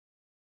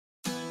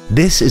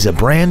This is a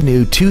brand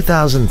new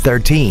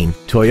 2013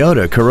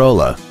 Toyota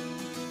Corolla.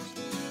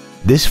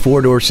 This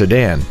four-door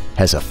sedan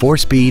has a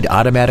 4-speed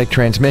automatic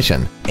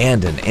transmission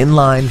and an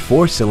inline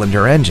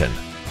 4-cylinder engine.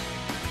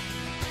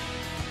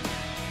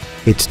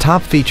 Its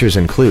top features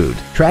include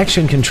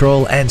traction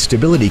control and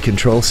stability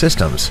control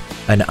systems,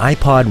 an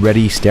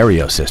iPod-ready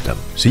stereo system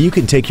so you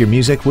can take your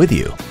music with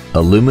you,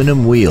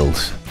 aluminum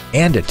wheels,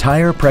 and a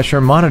tire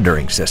pressure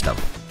monitoring system.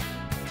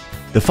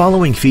 The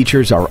following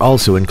features are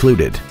also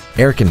included: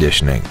 air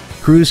conditioning,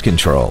 cruise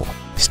control,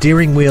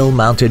 steering wheel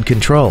mounted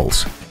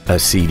controls, a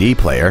CD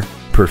player,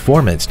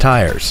 performance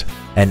tires,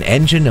 an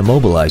engine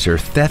immobilizer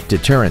theft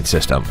deterrent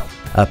system,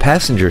 a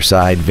passenger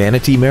side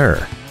vanity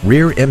mirror,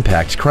 rear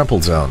impact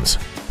crumple zones,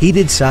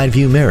 heated side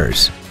view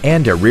mirrors,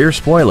 and a rear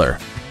spoiler.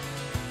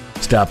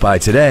 Stop by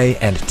today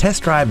and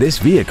test drive this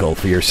vehicle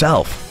for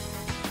yourself.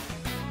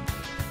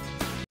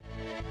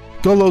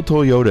 Gullo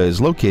Toyota is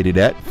located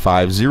at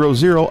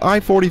 500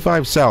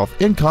 I-45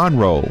 South in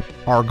Conroe.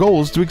 Our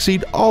goal is to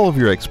exceed all of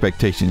your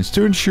expectations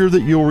to ensure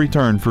that you'll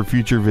return for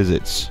future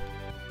visits.